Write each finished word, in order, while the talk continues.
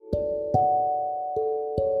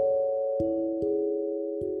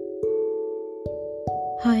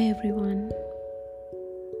Hi everyone.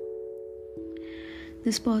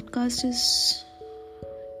 This podcast is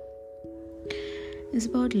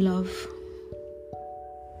about love.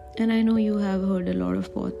 And I know you have heard a lot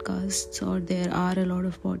of podcasts, or there are a lot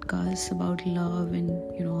of podcasts about love and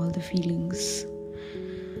all the feelings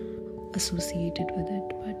associated with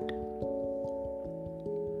it.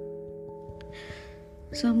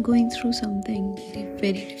 So I'm going through something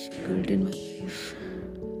very difficult in my life.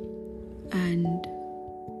 And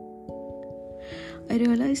I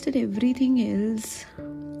realized that everything else,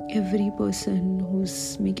 every person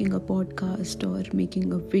who's making a podcast or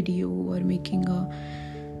making a video or making a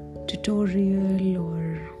tutorial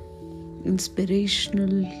or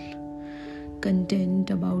inspirational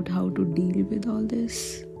content about how to deal with all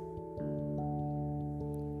this,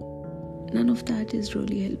 none of that is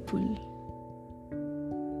really helpful.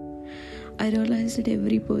 I realized that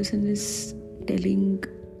every person is telling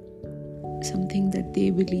something that they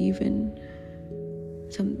believe in,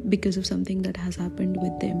 because of something that has happened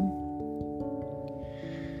with them.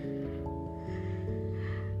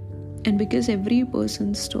 And because every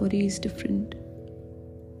person's story is different,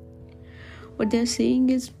 what they're saying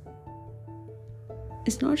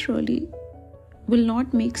will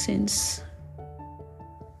not make sense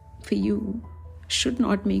for you, should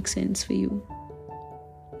not make sense for you.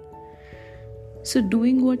 So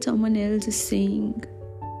doing what someone else is saying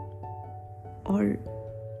or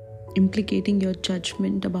implicating your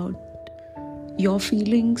judgment about your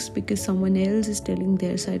feelings because someone else is telling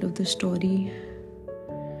their side of the story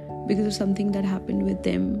because of something that happened with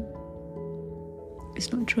them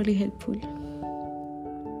is not really helpful.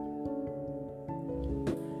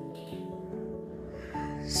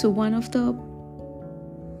 So one of the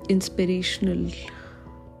inspirational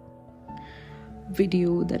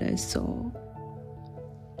video that I saw,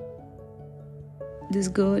 this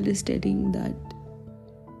girl is telling that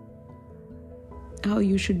how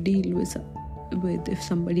you should deal with if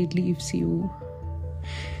somebody leaves you.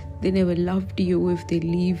 They never loved you if they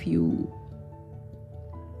leave you.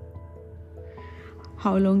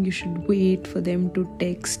 How long you should wait for them to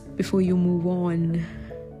text before you move on.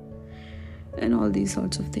 And all these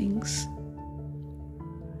sorts of things.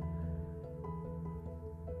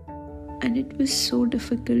 And it was so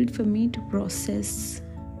difficult for me to process.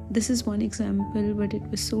 This is one example, but it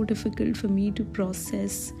was so difficult for me to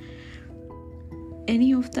process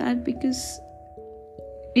any of that because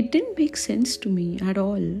it didn't make sense to me at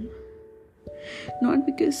all. Not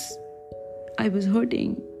because I was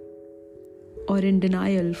hurting or in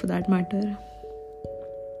denial for that matter.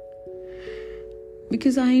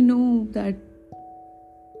 Because I know that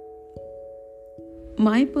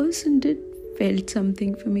my person did felt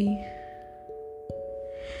something for me.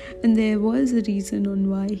 And there was a reason on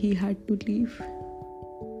why he had to leave.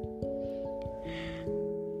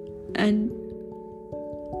 And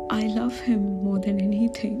I love him more than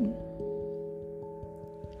anything.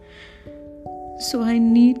 So I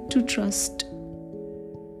need to trust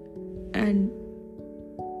and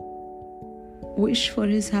wish for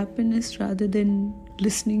his happiness rather than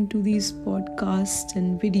listening to these podcasts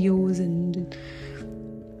and videos and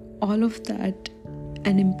all of that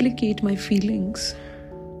and implicate my feelings.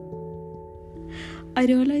 I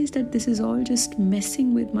realized that this is all just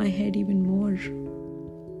messing with my head even more.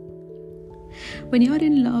 When you're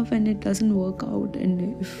in love and it doesn't work out,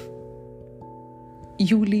 and if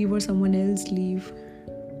you leave or someone else leave,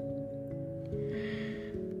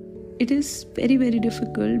 it is very, very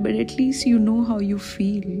difficult, but at least you know how you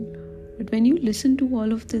feel. But when you listen to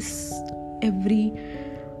all of this, every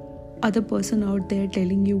other person out there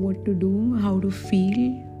telling you what to do, how to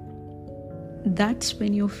feel, that's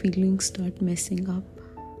when your feelings start messing up.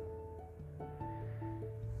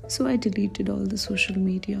 So I deleted all the social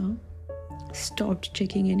media, stopped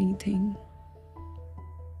checking anything.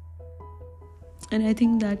 And I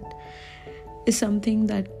think that is something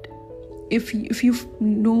that if you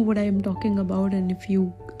know what I am talking about and if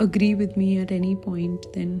you agree with me at any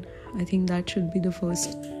point, then I think that should be the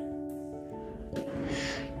first.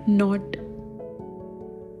 Not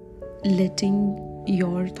letting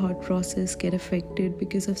your thought process get affected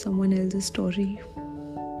because of someone else's story.